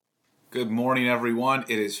Good morning, everyone.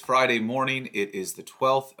 It is Friday morning. It is the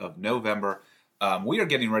 12th of November. We are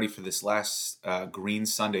getting ready for this last Green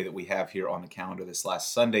Sunday that we have here on the calendar, this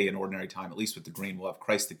last Sunday in Ordinary Time, at least with the Green. We'll have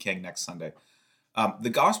Christ the King next Sunday. The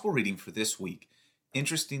gospel reading for this week,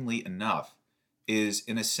 interestingly enough, is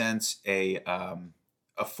in a sense a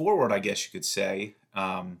forward, I guess you could say,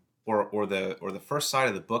 or the first side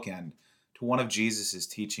of the bookend to one of Jesus's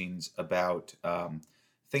teachings about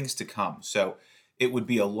things to come. So it would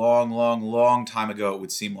be a long time ago, it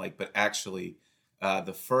would seem like, but actually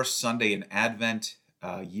the first Sunday in Advent,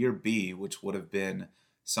 year B, which would have been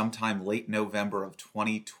sometime late November of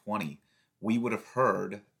 2020, we would have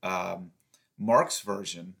heard Mark's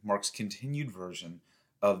continued version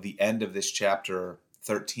of the end of this chapter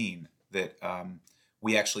 13, that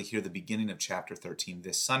we actually hear the beginning of chapter 13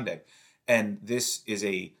 this Sunday. And this is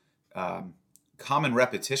a common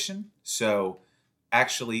repetition, so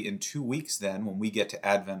actually, in 2 weeks then, when we get to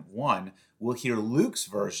Advent 1, we'll hear Luke's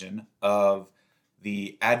version of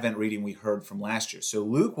the Advent reading we heard from last year. So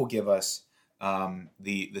Luke will give us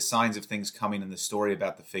the signs of things coming in the story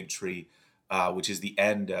about the fig tree, which is the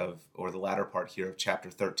end of, or the latter part here of chapter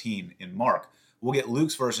 13 in Mark. We'll get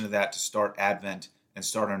Luke's version of that to start Advent and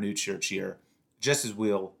start our new church year, just as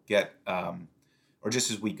we'll get, or just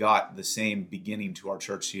as we got the same beginning to our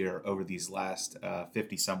church year over these last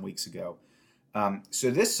 50-some weeks ago. So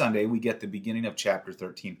this Sunday, we get the beginning of chapter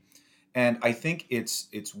 13. And I think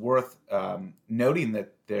it's worth noting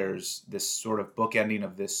that there's this sort of bookending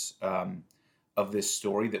of this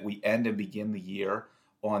story, that we end and begin the year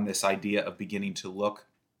on this idea of beginning to look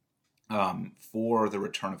for the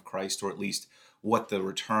return of Christ, or at least what the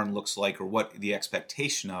return looks like, or what the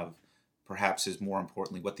expectation of, perhaps is more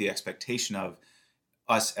importantly, what the expectation of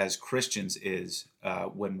us as Christians is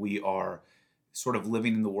when we are sort of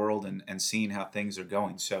living in the world and seeing how things are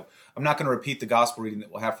going. So I'm not going to repeat the gospel reading that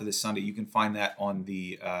we'll have for this Sunday. You can find that on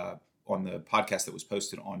the podcast that was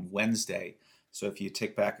posted on Wednesday. So if you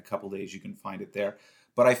tick back a couple days, you can find it there.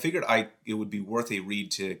 But I figured it would be worth a read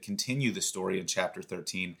to continue the story in chapter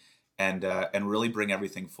 13 and really bring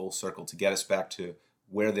everything full circle to get us back to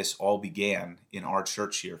where this all began in our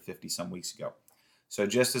church year 50-some weeks ago. So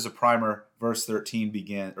just as a primer,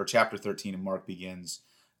 chapter 13 in Mark begins.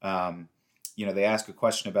 They ask a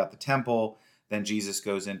question about the temple. Then Jesus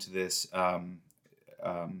goes into this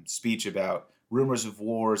speech about rumors of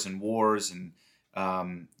wars and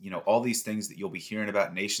all these things that you'll be hearing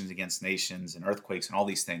about, nations against nations and earthquakes and all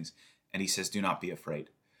these things. And he says, do not be afraid.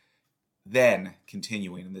 Then,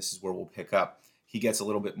 continuing, and this is where we'll pick up, he gets a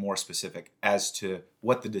little bit more specific as to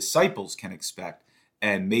what the disciples can expect.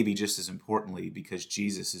 And maybe just as importantly, because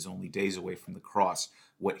Jesus is only days away from the cross,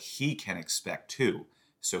 what he can expect too.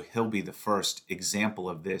 So he'll be the first example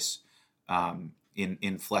of this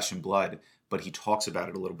in flesh and blood, but he talks about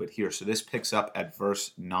it a little bit here. So this picks up at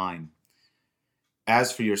verse 9.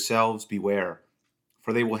 As for yourselves, beware,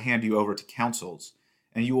 for they will hand you over to councils,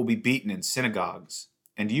 and you will be beaten in synagogues,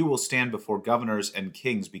 and you will stand before governors and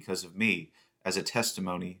kings because of me, as a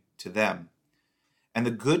testimony to them. And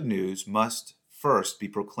the good news must first be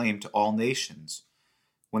proclaimed to all nations.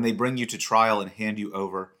 When they bring you to trial and hand you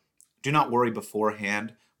over, do not worry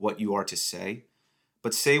beforehand what you are to say,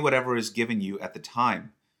 but say whatever is given you at the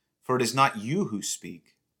time, for it is not you who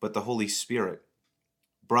speak, but the Holy Spirit.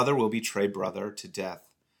 Brother will betray brother to death,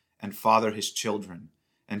 and father his children,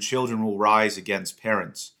 and children will rise against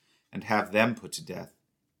parents and have them put to death.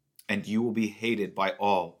 And you will be hated by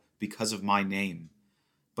all because of my name,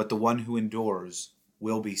 but the one who endures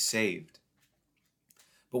will be saved.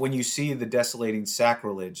 But when you see the desolating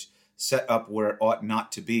sacrilege set up where it ought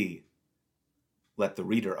not to be, let the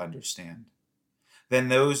reader understand. Then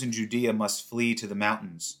those in Judea must flee to the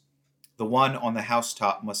mountains. The one on the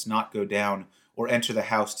housetop must not go down or enter the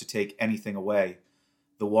house to take anything away.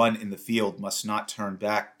 The one in the field must not turn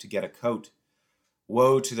back to get a coat.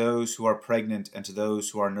 Woe to those who are pregnant and to those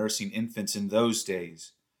who are nursing infants in those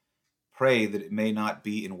days. Pray that it may not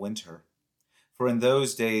be in winter. For in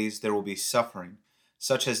those days there will be suffering,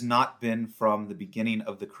 such as not been from the beginning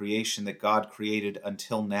of the creation that God created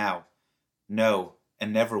until now. No,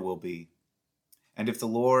 and never will be. And if the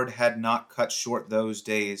Lord had not cut short those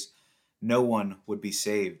days, no one would be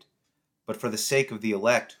saved. But for the sake of the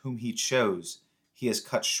elect whom he chose, he has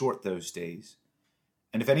cut short those days.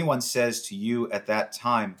 And if anyone says to you at that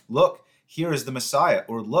time, look, here is the Messiah,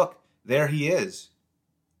 or look, there he is,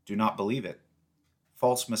 do not believe it.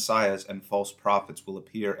 False messiahs and false prophets will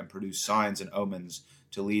appear and produce signs and omens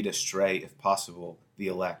to lead astray, if possible, the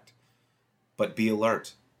elect. But be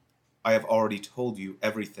alert. I have already told you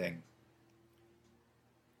everything.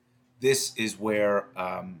 This is where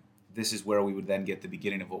This is where we would then get the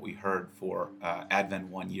beginning of what we heard for Advent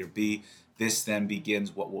 1 Year B. This then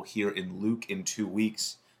begins what we'll hear in Luke in 2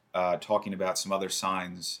 weeks, talking about some other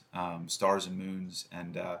signs, stars and moons,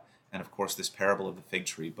 and of course this parable of the fig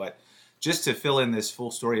tree. But just to fill in this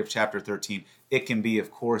full story of chapter 13, it can be,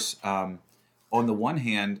 of course, on the one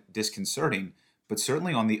hand, disconcerting, but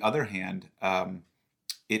certainly on the other hand,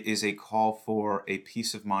 it is a call for a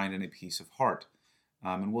peace of mind and a peace of heart.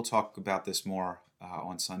 And we'll talk about this more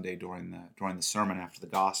on Sunday during the sermon after the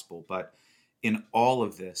gospel. But in all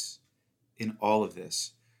of this,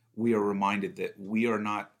 we are reminded that we are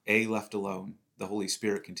not A, left alone. The Holy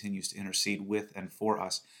Spirit continues to intercede with and for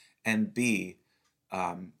us, and B,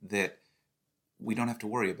 that we don't have to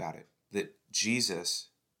worry about it. That Jesus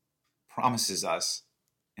promises us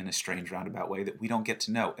in a strange roundabout way that we don't get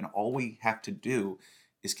to know, and all we have to do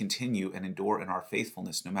is continue and endure in our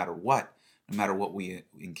faithfulness, no matter what we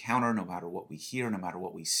encounter, no matter what we hear, no matter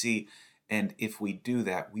what we see. And if we do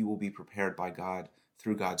that, we will be prepared by God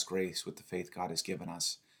through God's grace with the faith God has given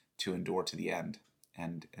us to endure to the end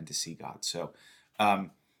and to see God. So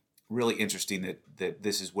really interesting that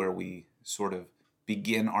this is where we sort of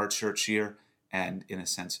begin our church year and, in a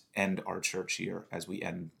sense, end our church year as we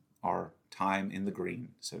end our time in the green,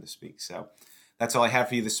 so to speak. So that's all I have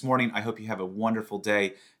for you this morning. I hope you have a wonderful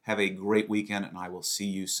day. Have a great weekend, and I will see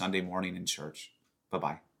you Sunday morning in church.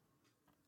 Bye-bye.